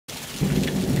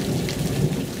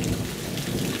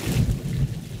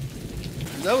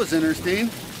that was interesting.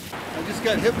 I just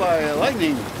got hit by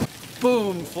lightning.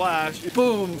 Boom, flash,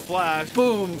 boom, flash,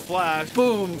 boom, flash,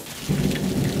 boom.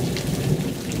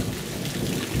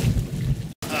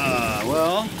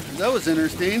 Well, that was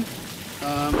interesting.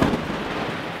 I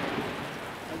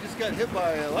just got hit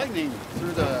by lightning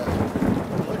through the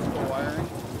electrical wiring.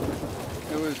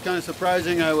 It was kind of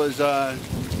surprising. I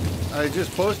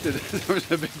just posted there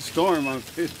was a big storm on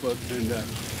Facebook,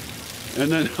 and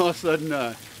then all of a sudden,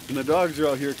 and the dogs are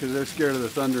out here because they're scared of the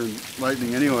thunder and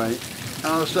lightning anyway.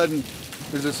 All of a sudden,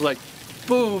 there's this like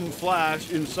boom flash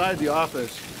inside the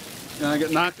office, and I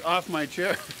get knocked off my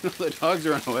chair. The dogs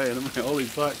are on the way, and I'm like, holy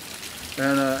fuck.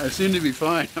 And I seem to be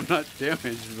fine. I'm not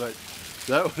damaged, but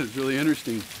that was really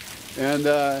interesting. And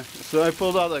so I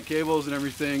pulled out the cables and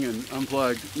everything and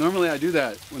unplugged. Normally I do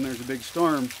that when there's a big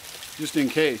storm, just in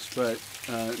case, but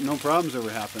no problems ever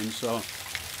happen. So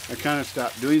I kind of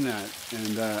stopped doing that,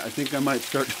 and I think I might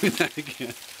start doing that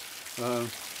again.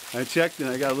 I checked and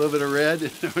I got a little bit of red,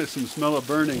 and there was some smell of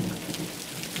burning.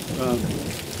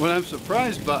 What I'm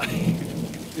surprised by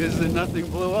is that nothing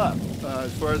blew up.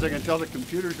 As far as I can tell, the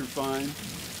computers are fine,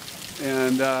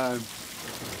 and I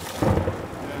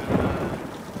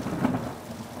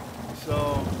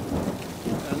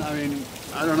mean,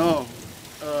 I don't know.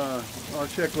 I'll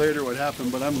check later what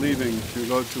happened, but I'm leaving to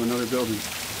go to another building.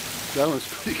 That was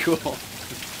pretty cool.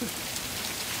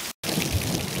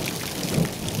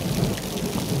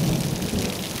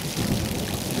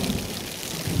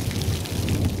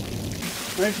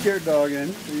 Nice scared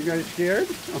dogging. Are you guys scared?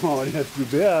 Oh, that's too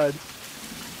bad.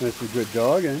 That's a good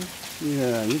dogging.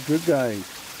 Yeah, you're good guys.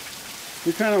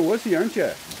 You're kind of wussy, aren't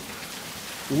you?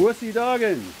 Wussy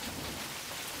dogging.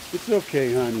 It's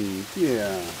okay, honey.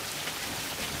 Yeah.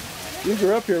 You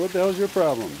grew up here. What the hell's your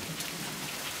problem?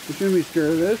 You shouldn't be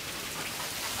scared of this.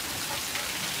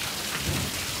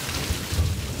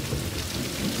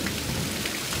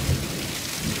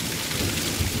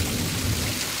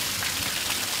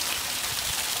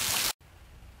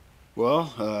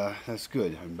 Well, that's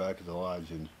good. I'm back at the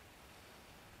lodge, and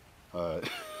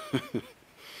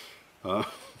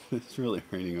it's really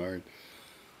raining hard.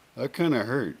 That kind of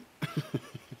hurt.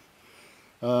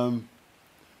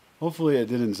 Hopefully it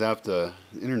didn't zap the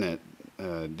internet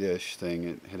dish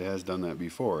thing. It has done that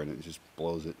before, and it just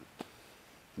blows it.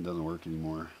 It doesn't work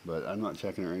anymore. But I'm not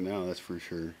checking it right now, that's for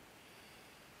sure.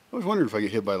 I was wondering if I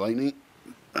get hit by lightning.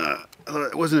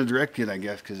 It wasn't a direct hit, I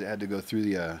guess, because it had to go through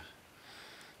the...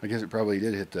 I guess it probably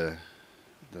did hit the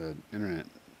internet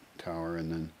tower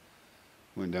and then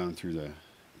went down through the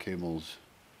cables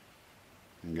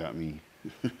and got me.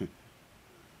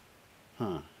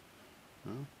 Huh.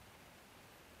 Well,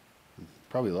 I'm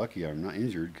probably lucky I'm not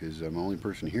injured because I'm the only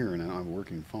person here and I don't have a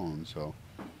working phone, so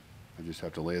I just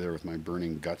have to lay there with my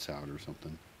burning guts out or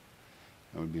something.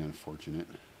 That would be unfortunate,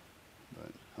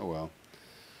 but oh well.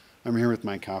 I'm here with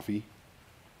my coffee.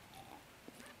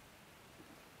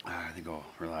 I think I'll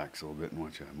relax a little bit and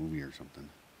watch a movie or something.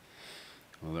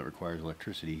 Well, that requires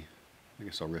electricity. I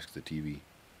guess I'll risk the TV.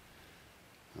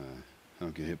 I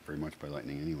don't get hit very much by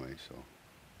lightning anyway, so.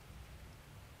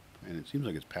 And it seems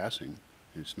like it's passing.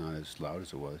 It's not as loud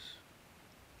as it was.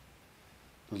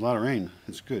 There's a lot of rain.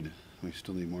 It's good. We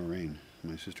still need more rain.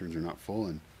 My cisterns are not full,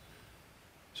 and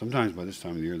sometimes by this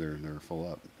time of the year they're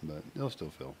full up, but they'll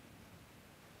still fill.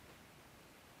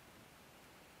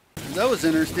 That was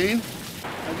interesting.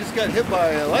 I just got hit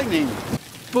by lightning.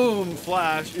 Boom,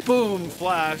 flash, boom,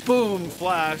 flash, boom,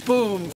 flash, boom.